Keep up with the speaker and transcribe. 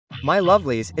My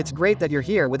lovelies, it's great that you're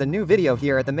here with a new video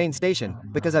here at the main station,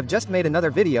 because I've just made another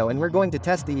video and we're going to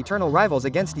test the eternal rivals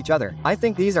against each other. I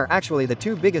think these are actually the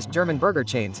two biggest German burger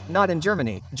chains, not in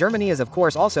Germany. Germany is of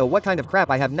course also what kind of crap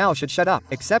I have now should shut up,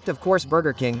 except of course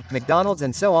Burger King, McDonald's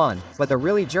and so on, but the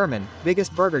really German,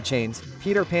 biggest burger chains,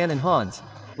 Peter Pan and Hans.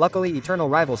 Luckily eternal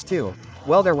rivals too.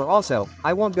 Well, there were also,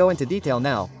 I won't go into detail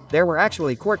now, there were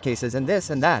actually court cases and this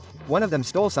and that. One of them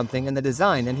stole something in the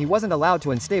design and he wasn't allowed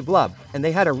to and stay blub, and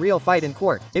they had a real fight in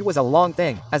court. It was a long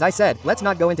thing. As I said, let's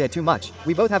not go into it too much.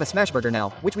 We both have a Smashburger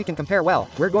now, which we can compare well.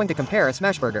 We're going to compare a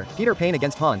Smashburger, Peter Pane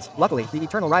against Hans, luckily, the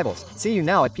eternal rivals. See you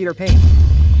now at Peter Pane.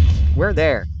 We're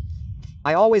there.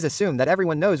 I always assume that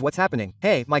everyone knows what's happening.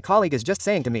 Hey, my colleague is just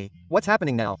saying to me, what's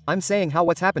happening now? I'm saying how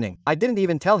what's happening. I didn't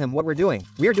even tell him what we're doing.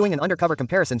 We're doing an undercover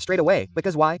comparison straight away,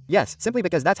 because why? Yes, simply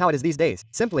because that's how it is these days.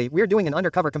 Simply, we're doing an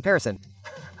undercover comparison.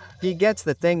 He gets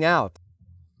the thing out.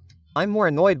 I'm more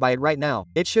annoyed by it right now.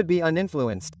 It should be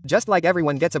uninfluenced. Just like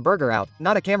everyone gets a burger out,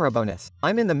 not a camera bonus.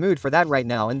 I'm in the mood for that right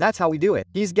now and that's how we do it.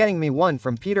 He's getting me one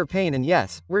from Peter Pane and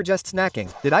yes, we're just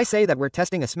snacking. Did I say that we're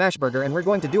testing a Smashburger and we're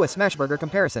going to do a Smashburger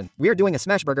comparison? We're doing a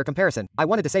Smashburger comparison. I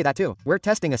wanted to say that too. We're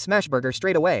testing a Smashburger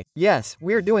straight away. Yes,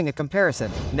 we're doing a comparison.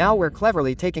 Now we're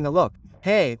cleverly taking a look.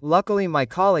 Hey, luckily my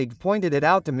colleague pointed it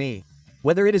out to me.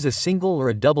 Whether it is a single or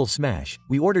a double smash,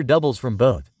 we order doubles from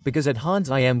both, because at Hans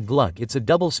I am Glück it's a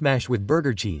double smash with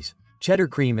burger cheese, cheddar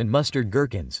cream and mustard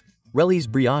gherkins, Relly's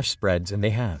brioche spreads and they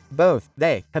have both.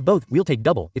 They have both. We'll take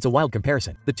double. It's a wild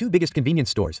comparison. The two biggest convenience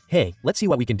stores. Hey, let's see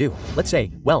what we can do. Let's say,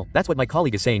 well, that's what my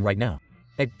colleague is saying right now.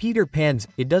 At Peter Pan's,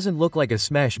 it doesn't look like a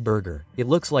smash burger, it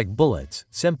looks like bullets.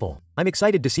 Simple. I'm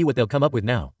excited to see what they'll come up with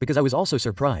now, because I was also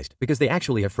surprised, because they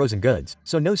actually have frozen goods,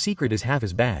 so no secret is half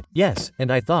as bad. Yes,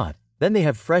 and I thought, then they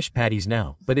have fresh patties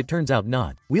now, but it turns out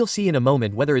not. We'll see in a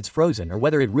moment whether it's frozen or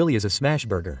whether it really is a smash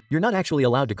burger. You're not actually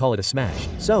allowed to call it a smash.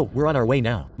 So, we're on our way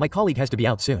now. My colleague has to be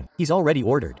out soon. He's already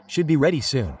ordered. Should be ready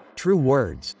soon. True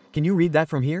words. Can you read that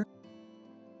from here?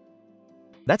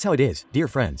 That's how it is, dear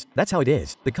friends. That's how it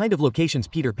is. The kind of locations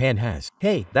Peter Pan has.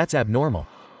 Hey, that's abnormal.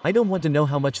 I don't want to know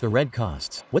how much the rent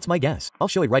costs. What's my guess? I'll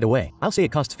show it right away. I'll say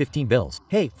it costs 15 bills.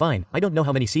 Hey, fine. I don't know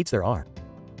how many seats there are.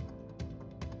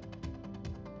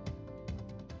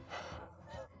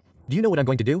 Do you know what I'm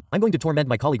going to do? I'm going to torment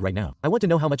my colleague right now. I want to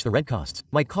know how much the rent costs.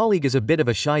 My colleague is a bit of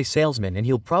a shy salesman and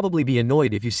he'll probably be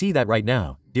annoyed if you see that right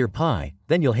now, dear Pie,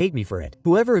 then you'll hate me for it.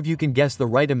 Whoever of you can guess the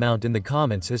right amount in the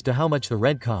comments as to how much the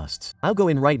rent costs, I'll go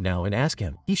in right now and ask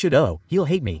him. He should he'll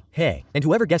hate me, hey. And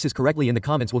whoever guesses correctly in the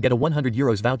comments will get a 100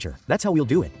 euros voucher. That's how we'll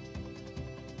do it.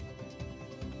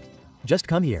 Just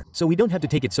come here, so we don't have to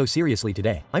take it so seriously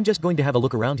today. I'm just going to have a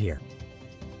look around here.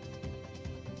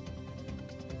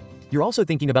 You're also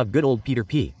thinking about good old Peter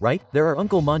P, right? There are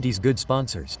Uncle Monty's good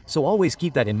sponsors, so always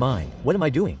keep that in mind. What am I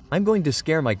doing? I'm going to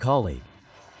scare my colleague.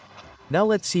 Now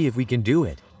let's see if we can do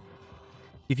it.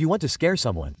 If you want to scare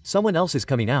someone else is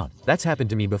coming out. That's happened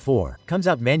to me before. Comes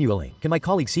out manually. Can my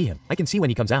colleague see him? I can see when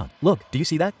he comes out. Look, do you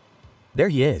see that? There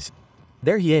he is.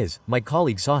 There he is. My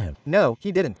colleague saw him. No,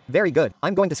 he didn't. Very good.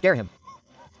 I'm going to scare him.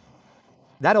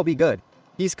 That'll be good.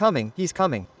 He's coming, he's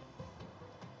coming.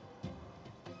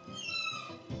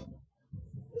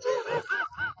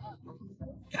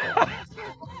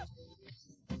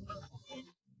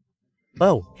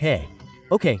 Oh, hey.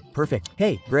 Okay, perfect.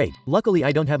 Hey, great. Luckily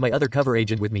I don't have my other cover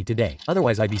agent with me today,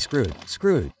 otherwise I'd be screwed.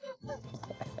 Screwed.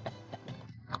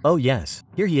 Oh yes,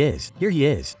 here he is. Here he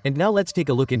is. And now let's take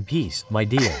a look in peace, my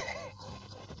dear.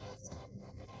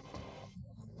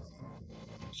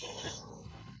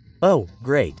 Oh,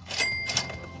 great.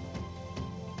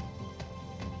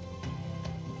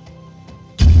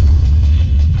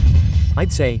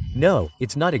 I'd say, no,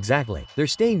 it's not exactly. They're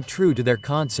staying true to their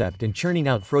concept and churning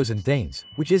out frozen things,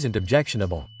 which isn't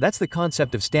objectionable. That's the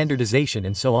concept of standardization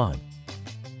and so on.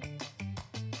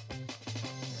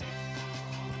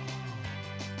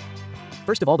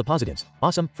 First of all, the positives.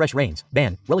 Awesome, fresh rains,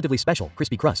 ban, relatively special,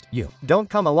 crispy crust, you. Don't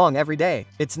come along every day.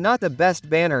 It's not the best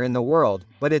banner in the world,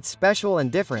 but it's special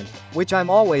and different, which I'm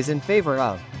always in favor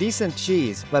of. Decent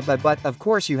cheese, but of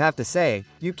course you have to say,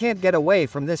 you can't get away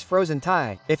from this frozen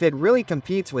tie. If it really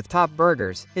competes with top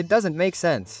burgers, it doesn't make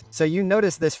sense. So you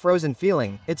notice this frozen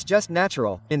feeling, it's just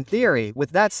natural. In theory,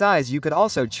 with that size you could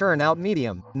also churn out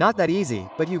medium. Not that easy,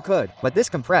 but you could. But this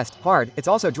compressed, hard, it's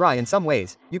also dry in some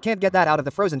ways. You can't get that out of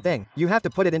the frozen thing. You have to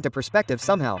put it into perspective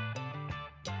somehow.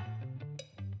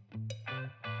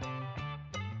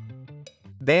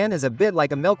 Ban is a bit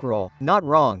like a milk roll. Not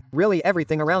wrong. Really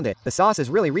everything around it. The sauce is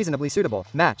really reasonably suitable.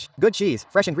 Match. Good cheese,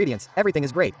 fresh ingredients, everything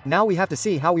is great. Now we have to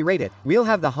see how we rate it. We'll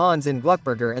have the Hans in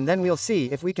Gluckburger and then we'll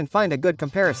see if we can find a good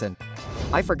comparison.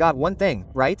 I forgot one thing,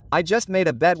 right? I just made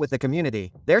a bet with the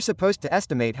community. They're supposed to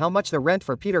estimate how much the rent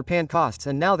for Peter Pan costs,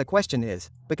 and now the question is,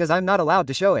 because I'm not allowed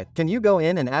to show it, can you go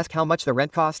in and ask how much the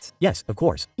rent costs? Yes, of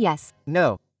course. Yes.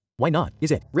 No. Why not?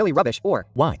 Is it really rubbish, or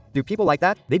why? Do people like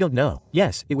that? They don't know.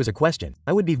 Yes, it was a question.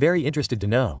 I would be very interested to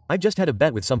know. I just had a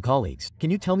bet with some colleagues.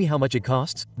 Can you tell me how much it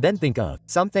costs? Then think of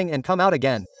something and come out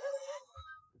again.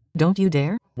 Don't you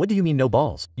dare? What do you mean no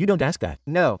balls? You don't ask that.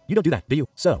 No. You don't do that, do you?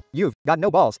 So, you've got no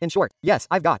balls, in short. Yes,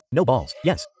 I've got no balls.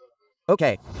 Yes.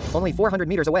 Okay. Only 400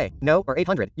 meters away. No, or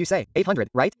 800. You say 800,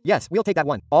 right? Yes, we'll take that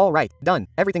one. All right. Done.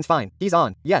 Everything's fine. He's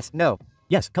on. Yes, no.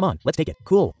 Yes, come on. Let's take it.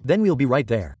 Cool. Then we'll be right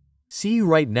there. See you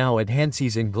right now at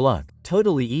Hansi's in Glück.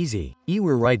 Totally easy.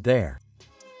 We're right there.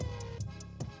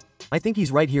 I think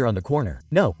he's right here on the corner.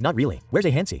 No, not really. Where's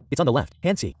a Hansi? It's on the left.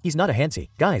 Hansi. He's not a Hansi.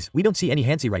 Guys, we don't see any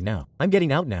Hansi right now. I'm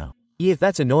getting out now. If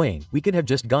that's annoying, we could have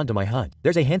just gone to my hut.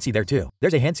 There's a Hansi there too.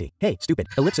 There's a Hansi. Hey, stupid.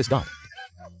 Ellipsis dot.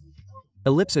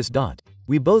 Ellipsis dot.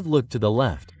 We both look to the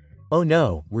left. Oh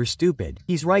no, we're stupid.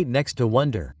 He's right next to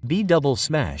Wonder. B double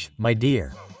smash, my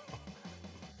dear.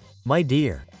 My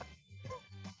dear.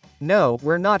 No,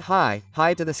 we're not high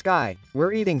to the sky.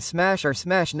 We're eating smash or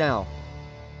smash now.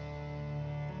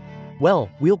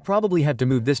 Well, we'll probably have to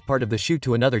move this part of the shoot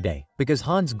to another day, because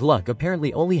Hans Glück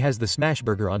apparently only has the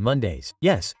Smashburger on Mondays.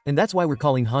 Yes, and that's why we're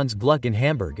calling Hans Glück in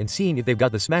Hamburg and seeing if they've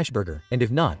got the Smashburger, and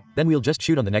if not, then we'll just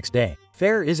shoot on the next day.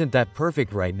 Fare isn't that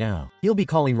perfect right now. He'll be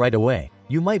calling right away.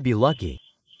 You might be lucky.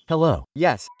 Hello.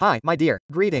 Yes, hi, my dear.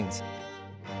 Greetings.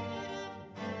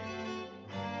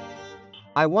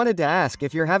 I wanted to ask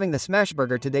if you're having the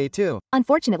Smashburger today too.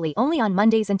 Unfortunately, only on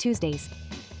Mondays and Tuesdays.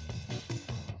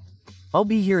 I'll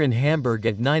be here in Hamburg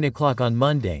at 9 o'clock on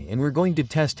Monday, and we're going to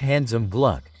test Handsome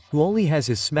Glück, who only has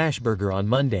his Smashburger on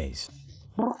Mondays.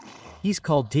 He's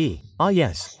called T. Ah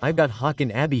yes, I've got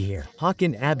Håkan Abbey here.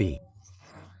 Håkan Abbey.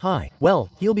 Hi. Well,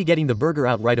 he'll be getting the burger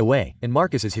out right away, and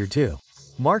Marcus is here too.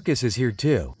 Marcus is here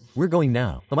too. We're going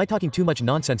now. Am I talking too much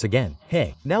nonsense again?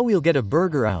 Hey, now we'll get a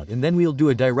burger out and then we'll do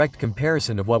a direct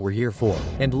comparison of what we're here for.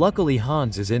 And luckily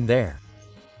Hans is in there.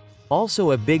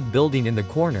 Also a big building in the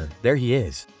corner, there he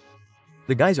is.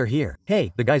 The guys are here.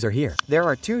 Hey, the guys are here. There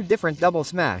are two different double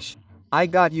smash. I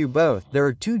got you both. There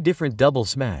are two different double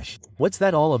smash. What's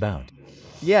that all about?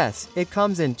 Yes, it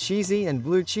comes in cheesy and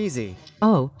blue cheesy.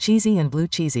 Oh, cheesy and blue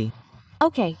cheesy.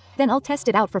 Okay, then I'll test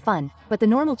it out for fun, but the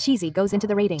normal cheesy goes into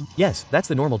the rating. Yes, that's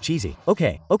the normal cheesy.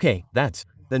 Okay, that's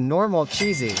the normal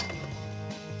cheesy.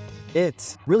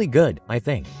 It's really good, I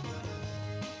think.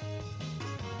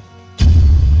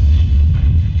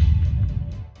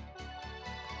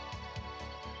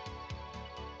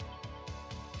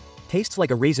 Tastes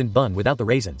like a raisin bun without the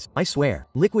raisins, I swear.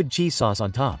 Liquid cheese sauce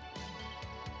on top.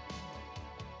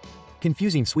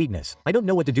 Confusing sweetness. I don't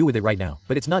know what to do with it right now,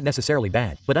 but it's not necessarily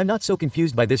bad. But I'm not so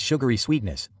confused by this sugary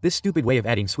sweetness, this stupid way of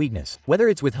adding sweetness. Whether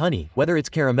it's with honey, whether it's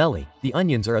caramelly, the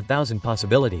onions are 1,000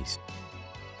 possibilities.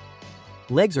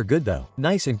 Legs are good though,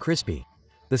 nice and crispy.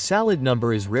 The salad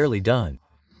number is rarely done.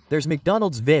 There's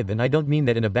McDonald's Vib, and I don't mean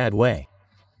that in a bad way.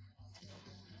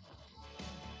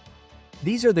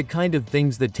 These are the kind of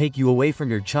things that take you away from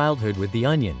your childhood with the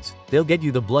onions. They'll get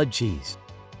you the blood cheese.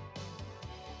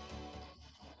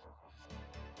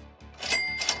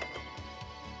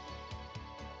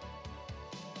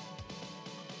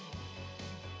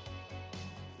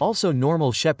 Also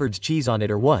normal shepherd's cheese on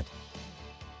it or what?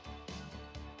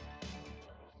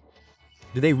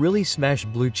 Do they really smash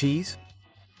blue cheese?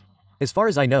 As far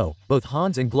as I know, both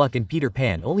Hans and Glück and Peter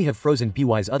Pan only have frozen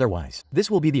PYs otherwise.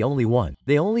 This will be the only one.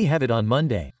 They only have it on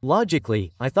Monday.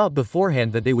 Logically, I thought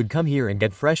beforehand that they would come here and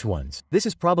get fresh ones. This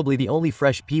is probably the only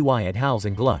fresh PY at Hals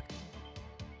and Glück.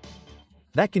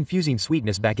 That confusing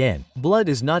sweetness back in. Blood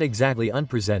is not exactly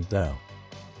unpresent though.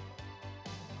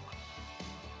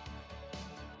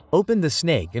 Open the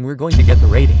snake and we're going to get the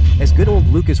rating. As good old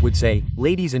Lucas would say,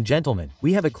 ladies and gentlemen,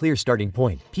 we have a clear starting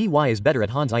point. PY is better at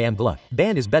Hans I am Glück.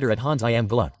 Ban is better at Hans I am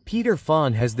Glück. Peter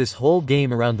Pane has this whole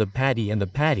game around the patty and the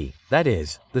patty, that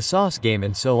is, the sauce game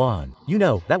and so on. You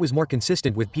know, that was more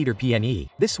consistent with Peter Pane.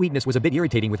 This sweetness was a bit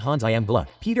irritating with Hans I am Glück.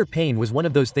 Peter Pane was one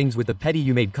of those things with the petty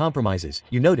you made compromises,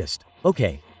 you noticed.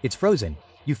 Okay, it's frozen.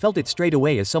 You felt it straight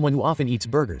away as someone who often eats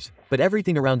burgers, but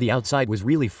everything around the outside was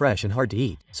really fresh and hard to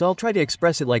eat. So I'll try to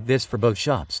express it like this for both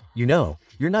shops. You know,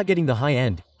 you're not getting the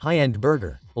high-end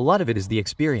burger. A lot of it is the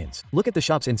experience. Look at the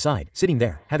shops inside, sitting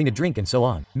there, having a drink and so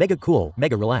on. Mega cool,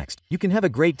 mega relaxed. You can have a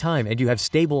great time and you have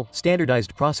stable,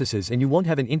 standardized processes and you won't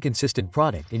have an inconsistent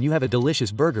product and you have a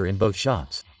delicious burger in both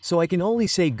shops. So I can only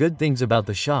say good things about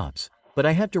the shops. But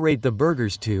I have to rate the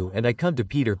burgers too, and I come to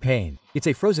Peter Pane. It's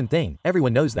a frozen thing,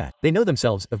 everyone knows that. They know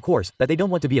themselves, of course, that they don't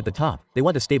want to be at the top, they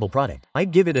want a stable product.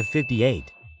 I'd give it a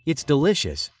 58. It's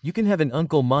delicious. You can have an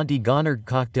Uncle Monty Gonard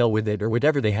cocktail with it or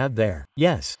whatever they have there.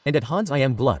 Yes, and at Hans I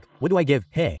am Gluck. What do I give?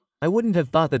 Hey. I wouldn't have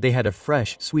thought that they had a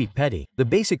fresh, sweet patty. The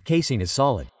basic casing is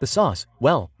solid. The sauce,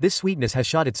 well, this sweetness has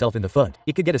shot itself in the foot.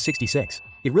 It could get a 66.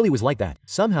 It really was like that.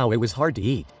 Somehow it was hard to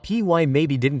eat. PY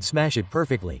maybe didn't smash it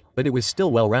perfectly, but it was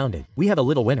still well-rounded. We have a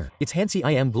little winner. It's Hansi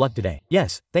I am Gluck today.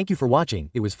 Yes, thank you for watching.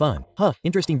 It was fun.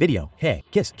 Interesting video. Hey,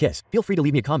 kiss, kiss. Feel free to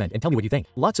leave me a comment and tell me what you think.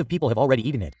 Lots of people have already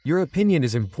eaten it. Your opinion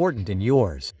is important and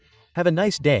yours. Have a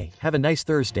nice day. Have a nice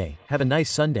Thursday. Have a nice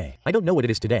Sunday. I don't know what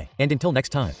it is today. And until next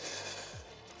time.